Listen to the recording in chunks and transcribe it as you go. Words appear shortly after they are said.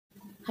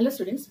Hello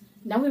students,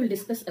 now we will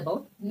discuss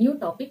about new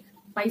topic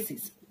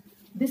Pisces.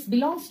 This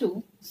belongs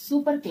to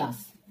superclass.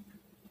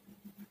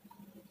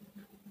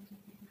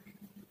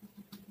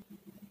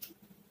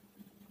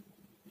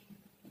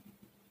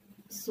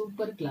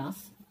 Superclass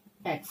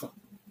taxon.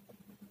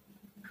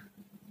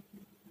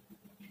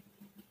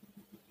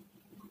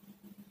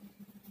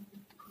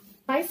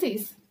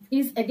 Pisces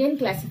is again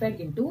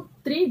classified into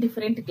three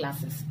different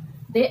classes.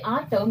 They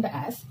are termed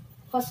as,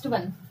 first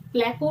one,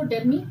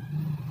 Placodermi,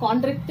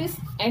 Chondrichthyes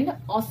and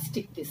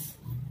Osteichthyes.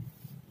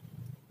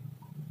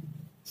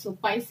 So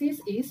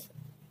Pisces is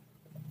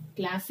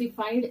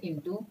classified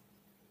into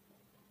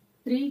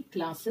three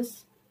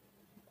classes.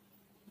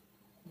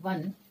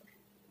 One,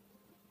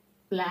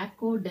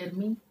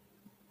 Placodermi.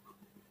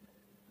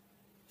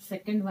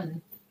 Second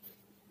one,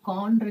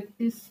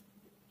 Chondrichthyes.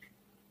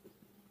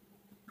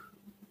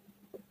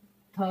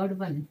 Third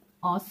one,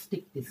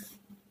 Osteichthyes.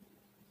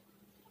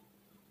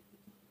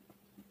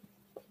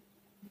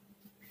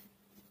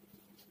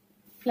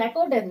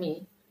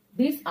 Placodermi,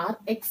 these are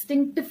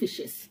extinct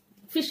fishes.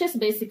 Fishes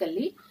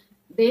basically,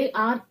 they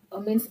are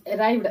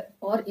arrived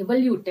or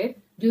evoluted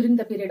during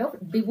the period of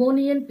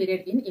Devonian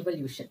period in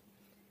evolution.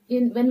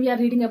 When we are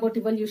reading about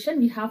evolution,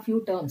 we have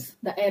few terms,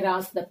 the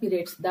eras, the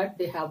periods that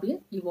they have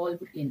been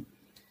evolved in.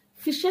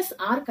 Fishes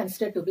are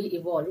considered to be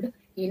evolved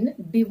in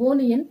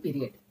Devonian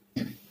period.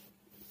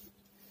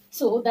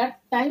 So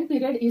that time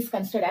period is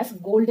considered as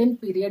golden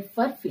period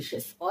for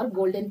fishes or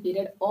golden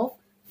period of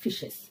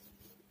fishes.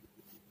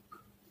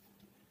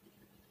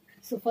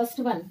 So first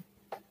one,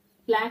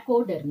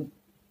 Placodermi.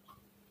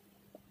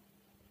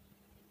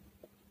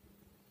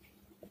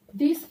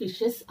 These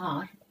fishes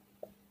are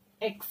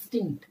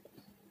extinct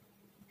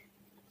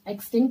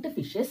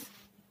fishes,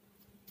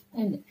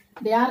 and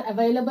they are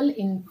available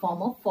in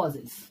form of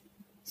fossils.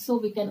 So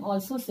we can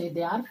also say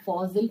they are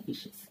fossil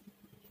fishes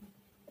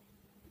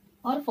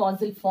or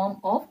fossil form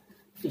of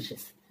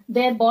fishes.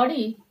 Their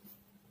body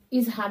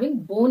is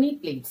having bony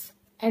plates,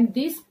 and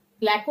these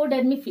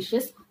Placodermi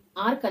fishes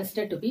are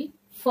considered to be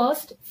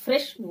first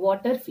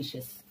freshwater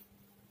fishes.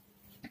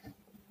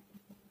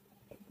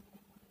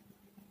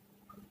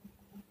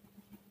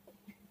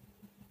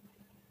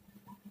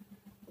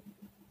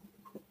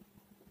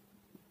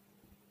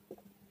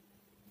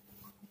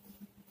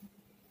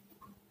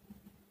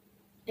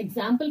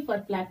 Example for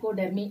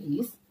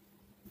Placodermi is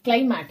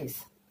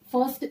Clymatis,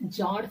 first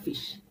jawed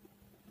fish.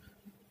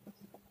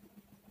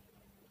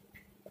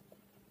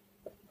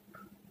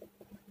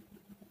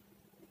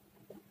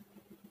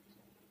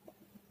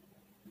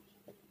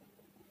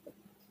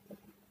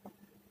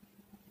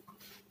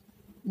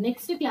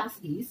 Next class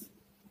is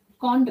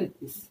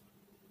Chondrichthyes.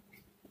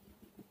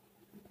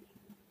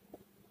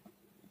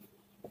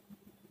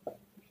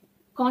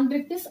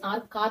 Chondrichthyes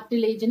are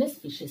cartilaginous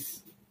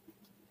fishes.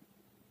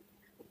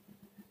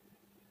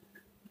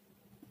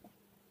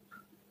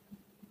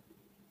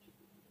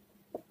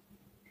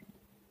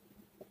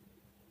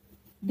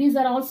 These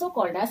are also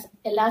called as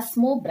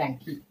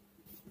elasmobranchi.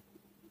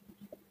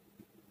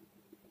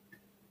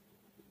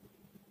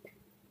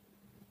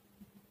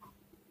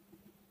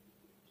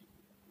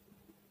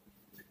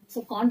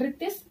 So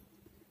Chondrichthyes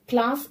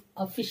class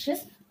of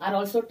fishes are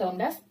also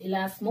termed as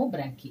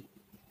elasmobranchi.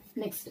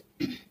 Next,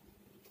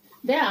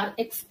 they are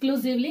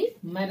exclusively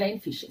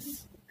marine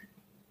fishes.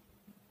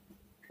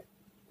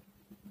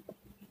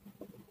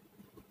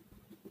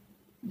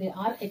 They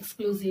are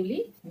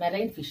exclusively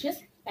marine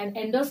fishes, and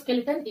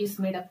endoskeleton is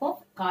made up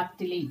of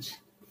cartilage.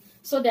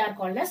 So they are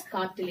called as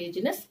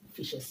cartilaginous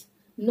fishes.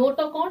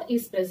 Notochord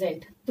is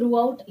present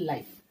throughout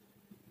life.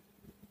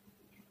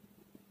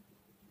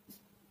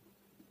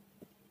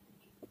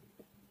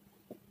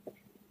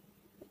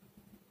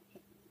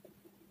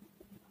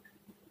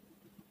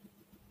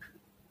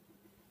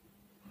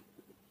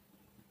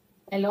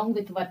 Along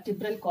with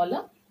vertebral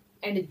column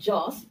and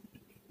jaws,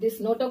 this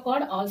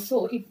notochord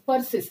also, it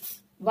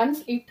persists.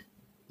 Once it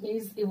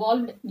is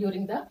evolved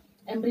during the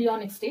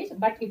embryonic stage,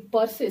 but it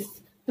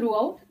persists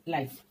throughout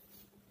life.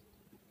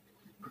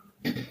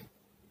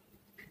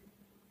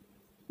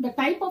 The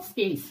type of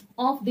scales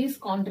of these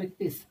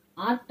chondrichthyes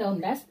are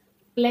termed as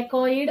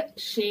placoid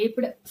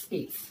shaped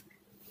scales.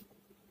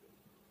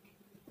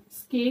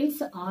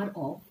 Scales are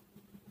of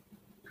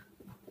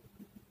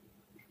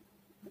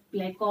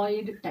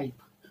placoid type.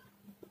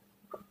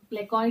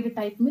 Placoid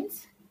type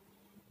means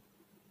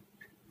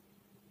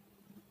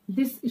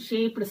this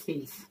shaped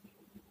scales.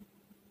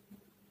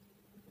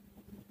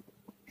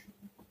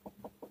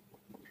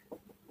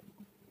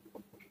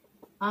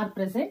 Are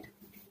present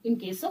in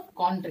case of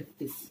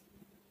chondrichthyes.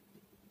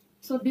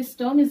 So this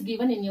term is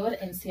given in your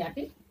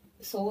NCERT,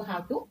 so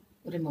have to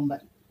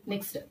remember.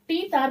 Next,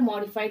 teeth are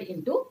modified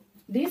into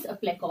this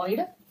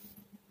placoid.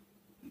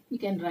 You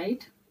can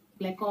write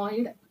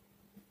placoid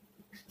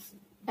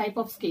type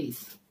of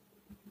scales,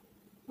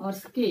 or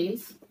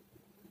scales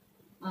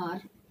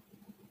are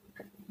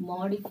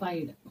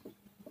modified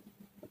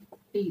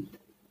teeth.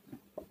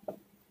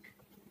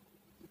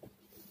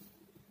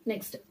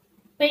 Next,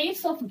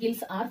 pairs of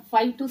gills are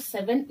 5 to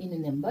 7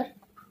 in number.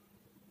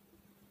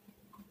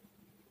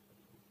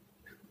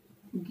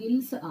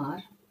 Gills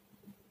are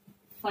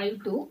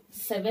 5 to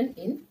 7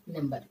 in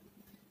number.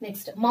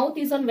 Next, mouth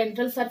is on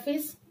ventral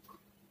surface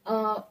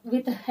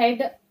with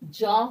head,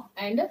 jaw,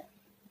 and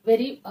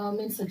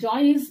means jaw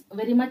is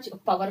very much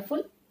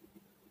powerful,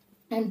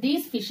 and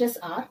these fishes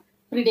are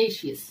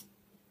predaceous.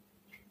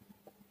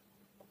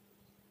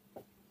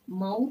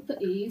 Mouth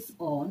is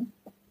on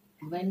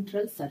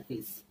ventral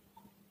surface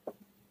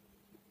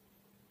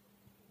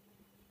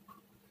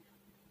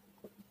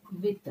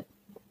with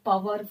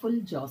powerful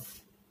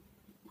jaws.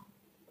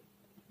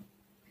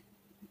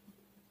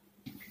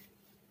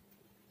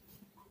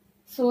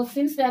 So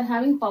since they are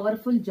having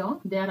powerful jaw,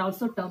 they are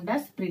also termed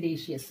as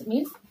predaceous.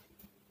 Means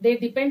they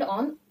depend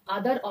on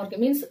other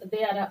means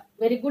they are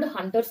very good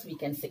hunters, we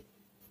can say.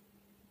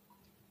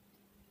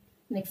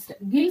 Next,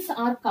 gills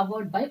are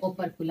covered by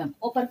operculum.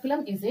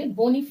 Operculum is a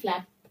bony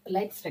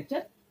flap-like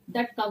structure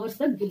that covers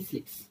the gill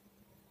slits.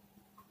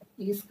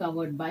 Is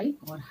covered by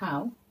or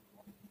have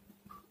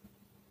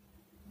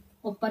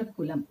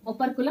operculum.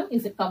 Operculum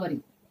is a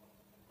covering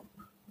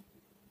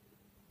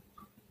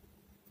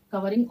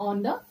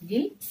on the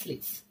gill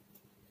slits.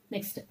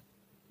 Next,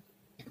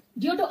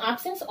 due to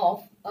absence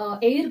of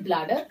air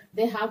bladder,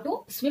 they have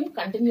to swim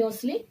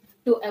continuously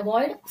to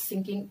avoid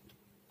sinking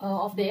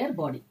of their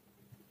body.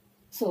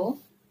 So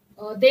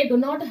they do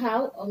not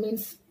have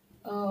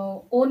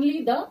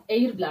only the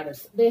air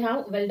bladders. They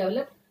have well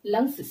developed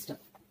lung system.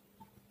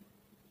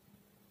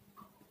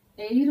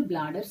 Air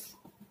bladders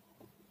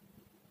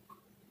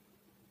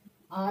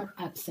are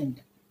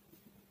absent.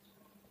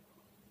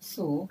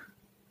 So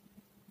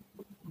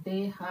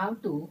they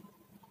have to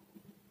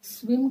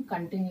swim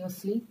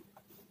continuously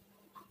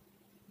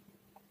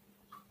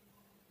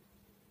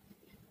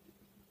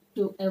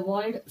to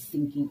avoid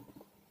sinking.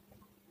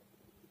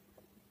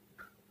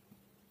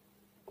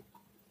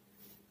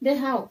 They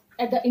have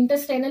at the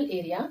intestinal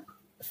area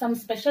some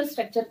special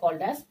structure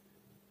called as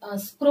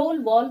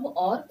scroll valve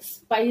or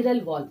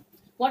spiral valve.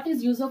 What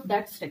is use of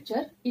that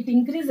structure? It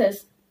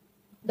increases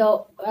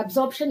the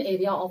absorption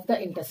area of the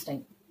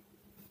intestine.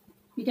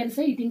 We can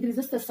say it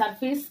increases the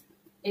surface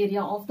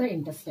area of the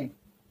intestine.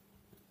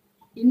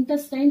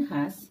 Intestine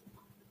has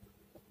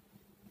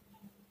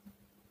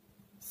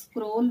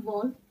scroll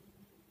valve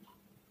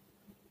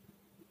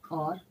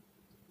or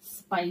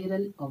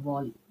spiral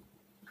valve.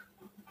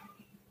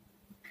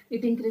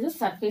 It increases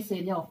surface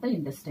area of the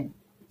intestine.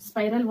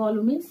 Spiral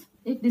valve means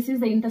if this is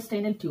the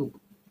intestinal tube,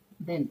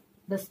 then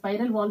the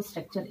spiral valve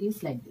structure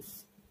is like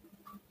this.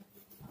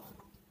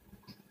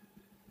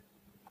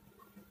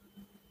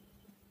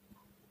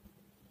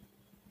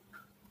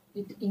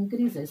 It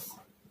increases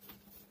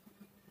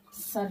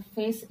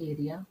surface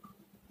area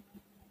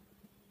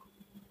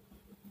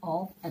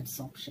of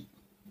absorption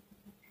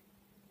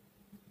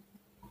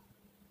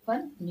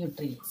for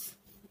nutrients.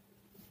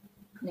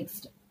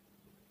 Next,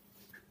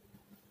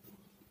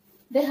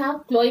 they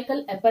have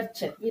cloacal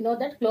aperture. We know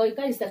that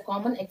cloaca is the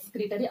common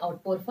excretory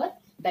outpour for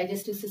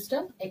digestive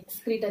system,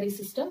 excretory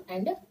system,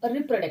 and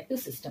reproductive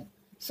system.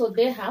 So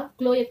they have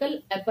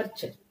cloacal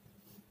aperture.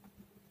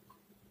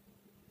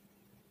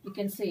 You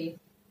can say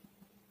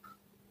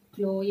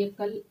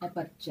cloacal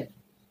aperture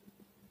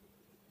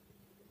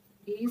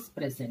is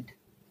present.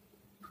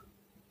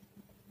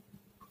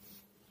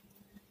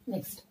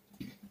 Next,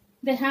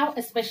 they have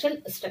a special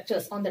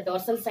structures on the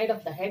dorsal side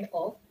of the head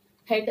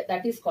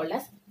that is called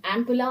as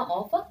ampulla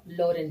of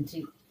Lorentz.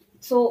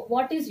 So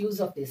what is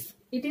use of this?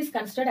 It is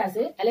considered as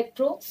a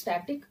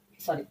electroreceptor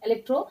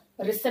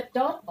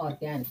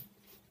organ.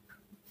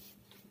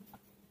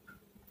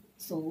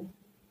 So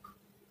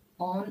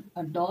on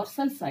a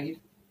dorsal side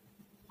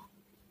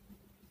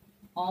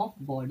of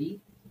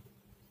body,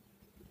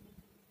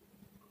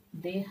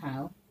 they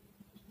have,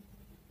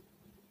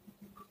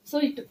 so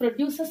it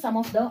produces some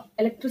of the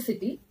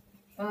electricity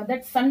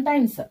that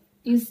sometimes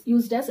is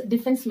used as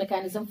defense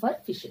mechanism for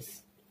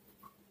fishes.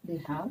 They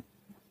have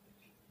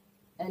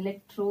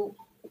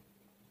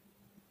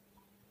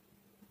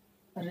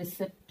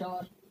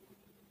electroreceptor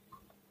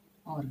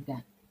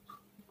organ.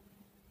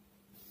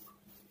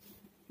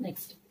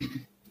 Next,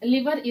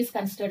 liver is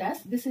considered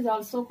as, this is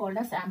also called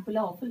as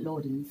ampulla of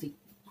Lorentz.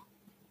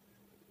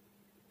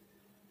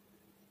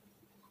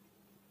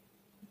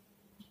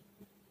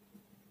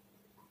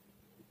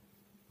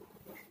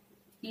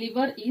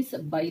 Liver is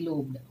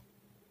bilobed.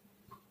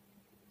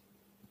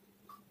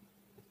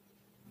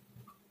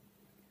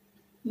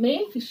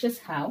 Male fishes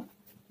have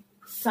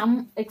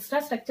some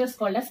extra structures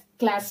called as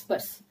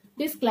claspers.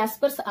 These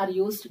claspers are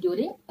used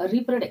during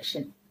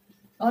reproduction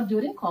or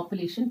during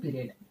copulation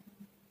period.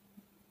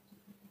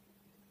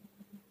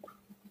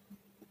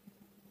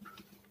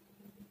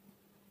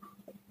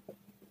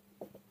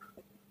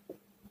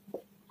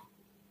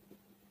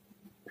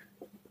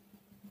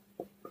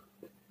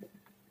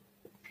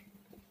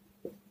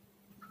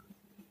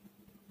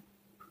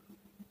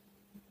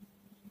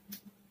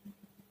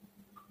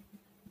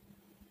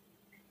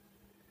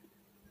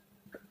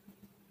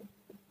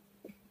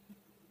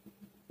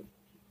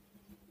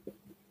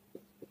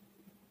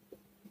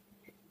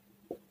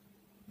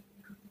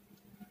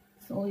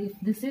 So if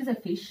this is a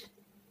fish,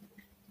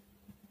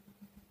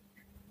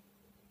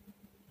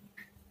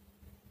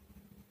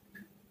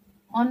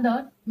 On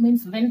the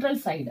means ventral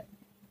side,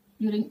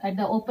 during at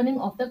the opening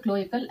of the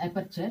cloacal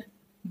aperture,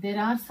 there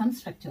are some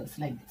structures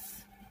like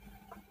this.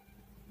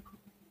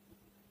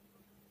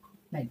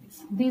 Like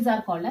this. These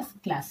are called as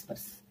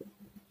claspers.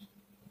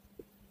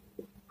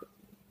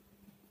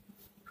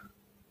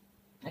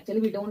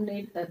 Actually, we don't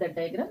need the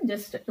diagram,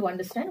 just to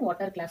understand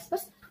what are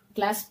claspers.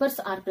 Claspers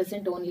are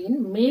present only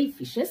in male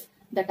fishes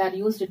that are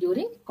used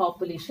during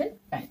copulation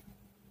time.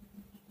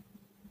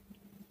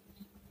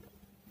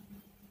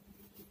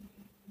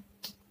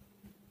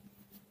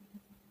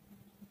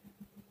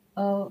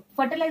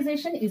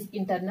 Fertilization is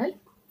internal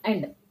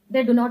and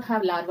they do not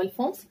have larval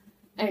forms,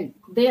 and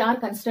they are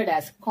considered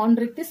as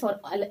chondrichthyes or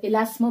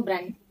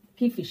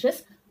elasmobranchi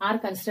fishes are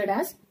considered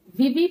as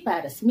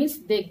viviparous, means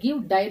they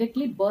give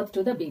directly birth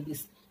to the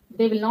babies.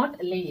 They will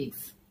not lay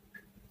eggs.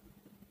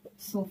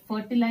 So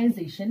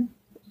fertilization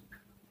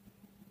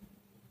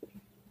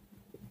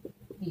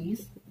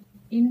is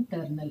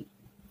internal.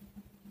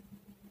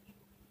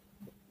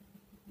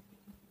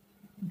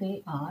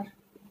 They are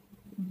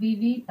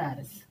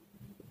viviparous,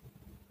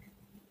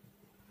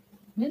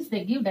 means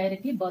they give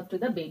directly birth to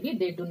the baby.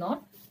 They do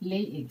not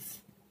lay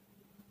eggs.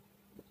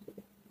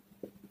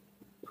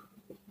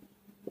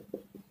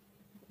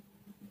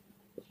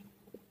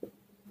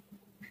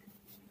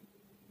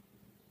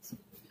 So,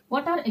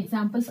 what are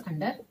examples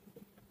under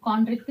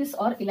chondrichthyes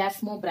or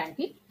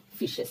elasmobranchi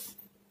fishes?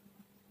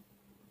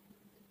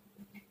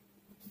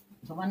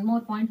 So one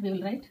more point we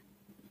will write.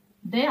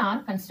 They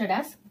are considered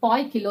as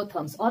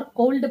poikilotherms or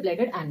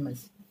cold-blooded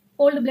animals.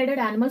 Cold-blooded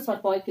animals or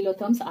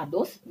poikilotherms are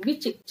those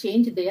which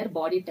change their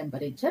body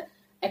temperature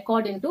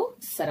according to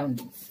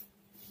surroundings.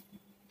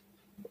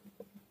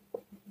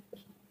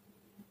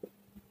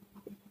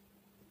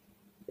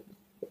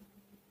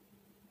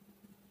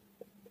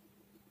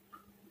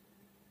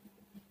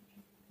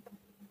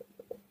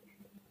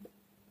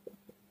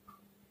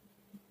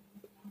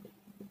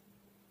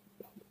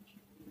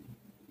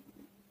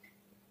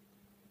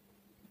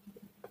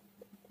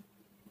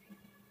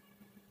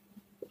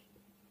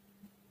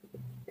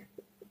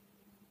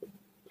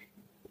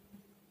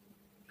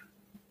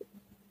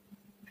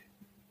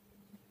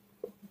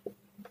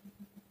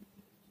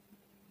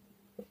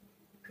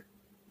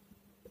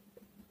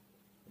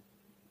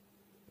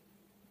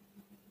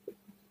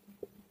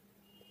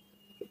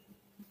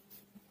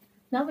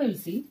 Now we will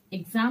see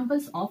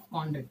examples of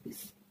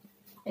chondrichthyes.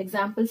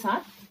 Examples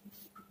are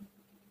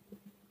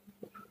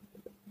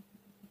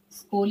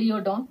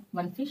Scoliodon,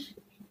 one fish,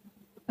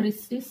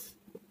 Pisces,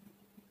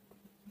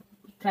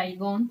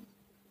 Trigon,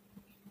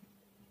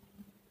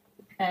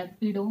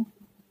 Torpedo,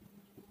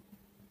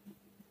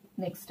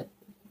 next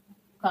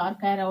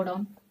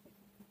Carcharodon,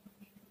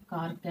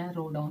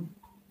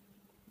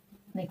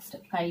 next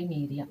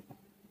Chimeria.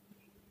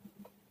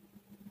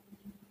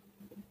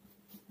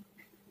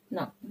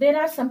 Now, there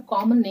are some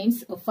common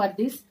names for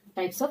these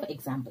types of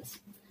examples.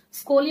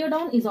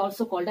 Scoliodon is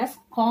also called as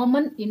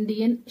common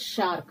Indian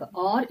shark,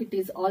 or it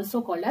is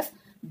also called as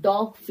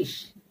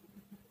dogfish.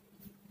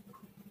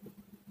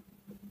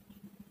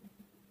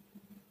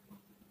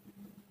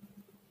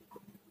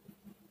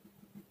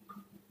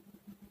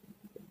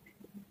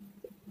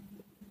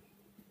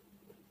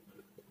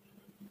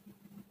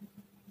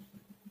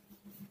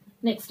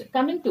 Next,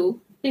 coming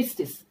to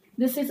Pisces.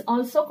 This is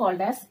also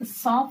called as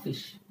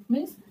sawfish,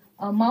 means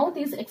mouth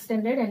is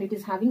extended and it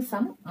is having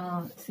some,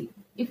 see,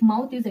 if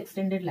mouth is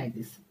extended like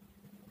this,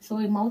 so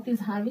a mouth is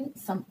having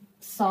some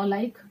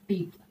saw-like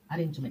teeth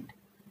arrangement.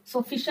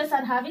 So fishes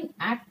are having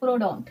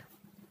acrodont.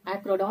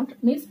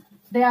 Acrodont means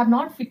they are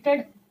not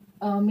fitted,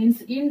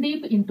 means in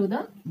deep into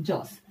the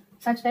jaws.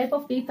 Such type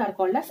of teeth are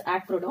called as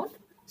acrodont.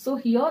 So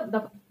here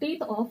the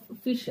teeth of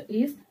fish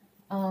is,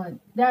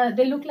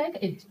 they look like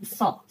a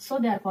saw. So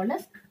they are called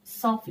as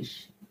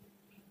sawfish.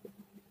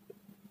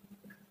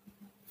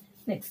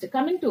 Next,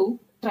 coming to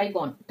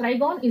Trigon.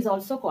 Trigon is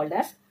also called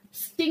as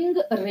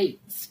stingray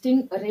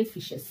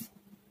fishes.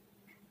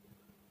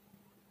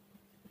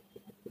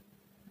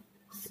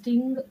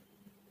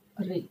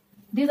 Stingray.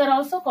 These are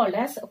also called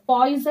as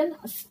poison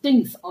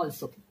stings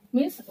also.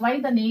 Means why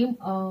the name,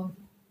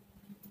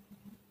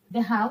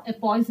 they have a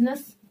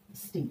poisonous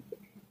sting.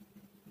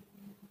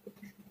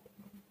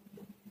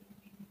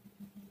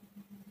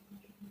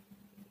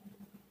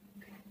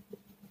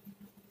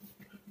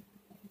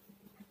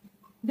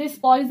 This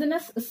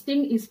poisonous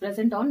sting is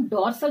present on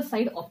dorsal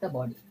side of the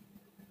body.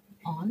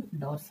 On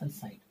dorsal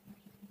side.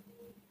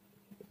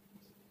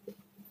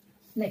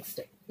 Next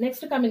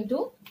coming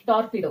to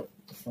torpedo.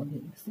 So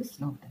this is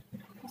not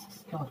torpedo. This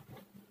is torpedo.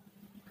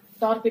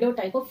 Torpedo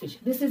type of fish.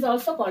 This is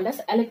also called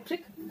as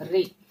electric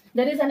ray.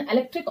 There is an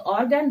electric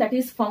organ that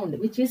is found,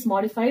 which is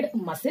modified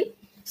muscle.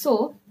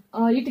 So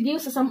it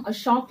gives some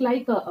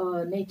shock-like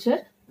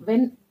nature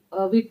when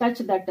we touch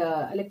that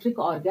electric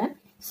organ.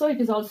 So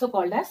it is also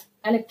called as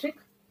electric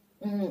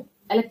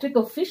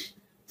of fish.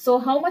 So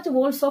how much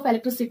volts of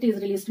electricity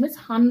is released? Means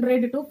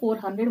 100 to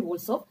 400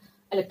 volts of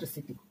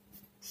electricity.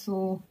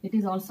 So it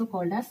is also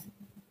called as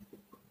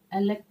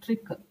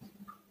electric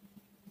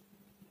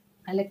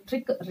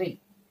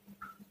ray.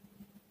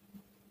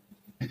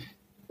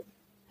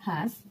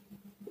 has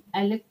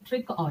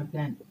electric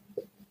organ.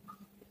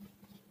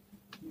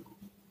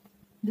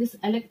 This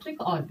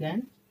electric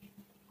organ,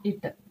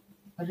 it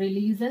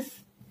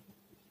releases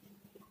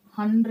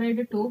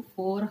 100 to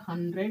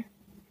 400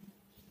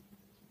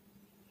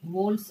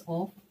 volts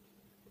of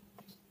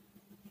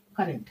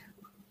current.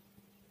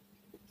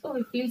 So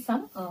we feel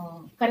some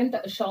current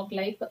shock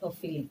like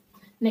feeling.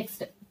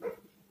 Next,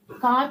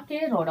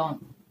 Carcharodon.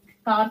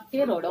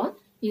 Carcharodon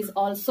is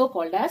also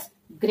called as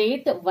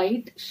great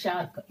white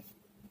shark.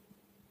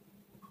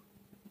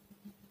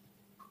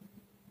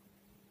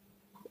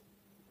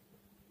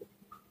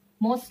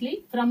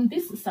 Mostly from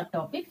this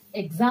subtopic,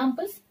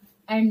 examples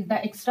and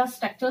the extra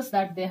structures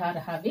that they are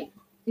having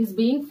is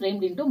being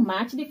framed into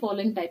match the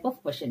following type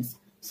of questions.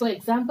 So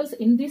examples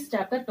in this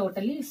chapter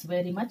totally is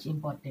very much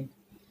important.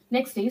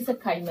 Next is a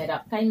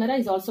chimera. Chimera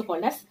is also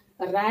called as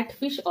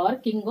ratfish or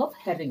king of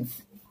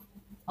herrings,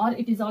 or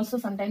it is also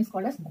sometimes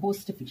called as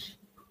ghost fish.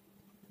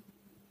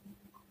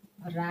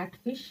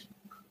 Ratfish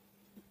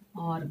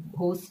or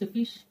ghost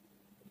fish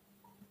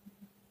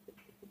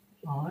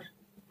or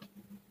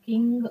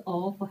king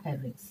of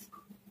herrings.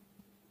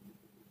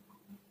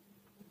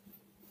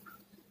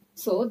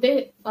 So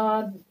this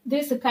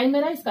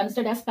chimera is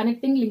considered as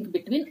connecting link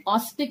between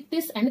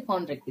osteichthyes and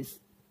chondrichthyes.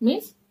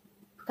 Means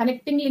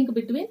connecting link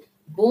between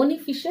bony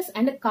fishes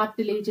and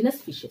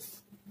cartilaginous fishes.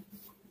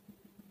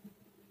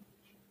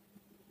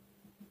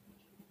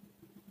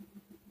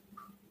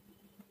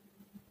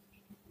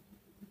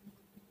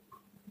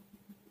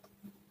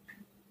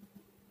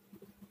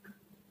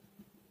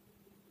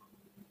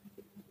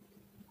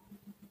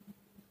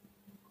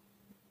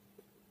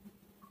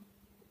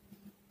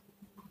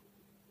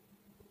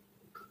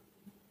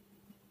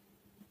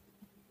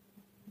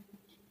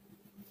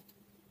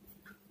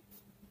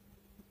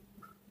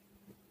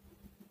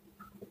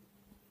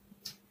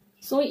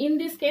 So in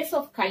this case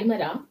of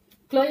chimera,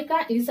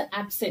 cloaca is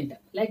absent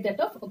like that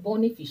of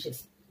bony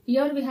fishes.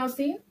 Here we have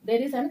seen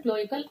there is an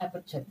cloacal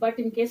aperture, but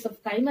in case of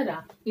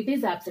chimera, it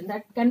is absent.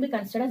 That can be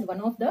considered as one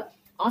of the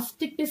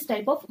osteichthyes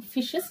type of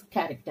fishes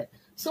character.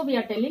 So we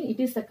are telling it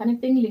is a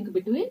connecting link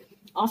between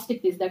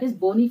osteichthyes, that is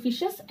bony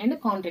fishes, and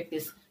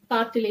chondrichthyes,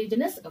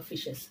 cartilaginous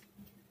fishes.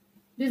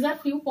 These are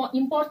few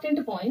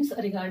important points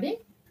regarding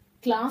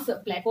class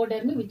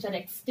Placodermi, which are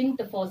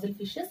extinct fossil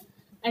fishes,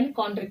 and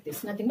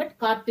chondrichthyes, nothing but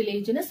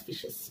cartilaginous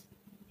fishes.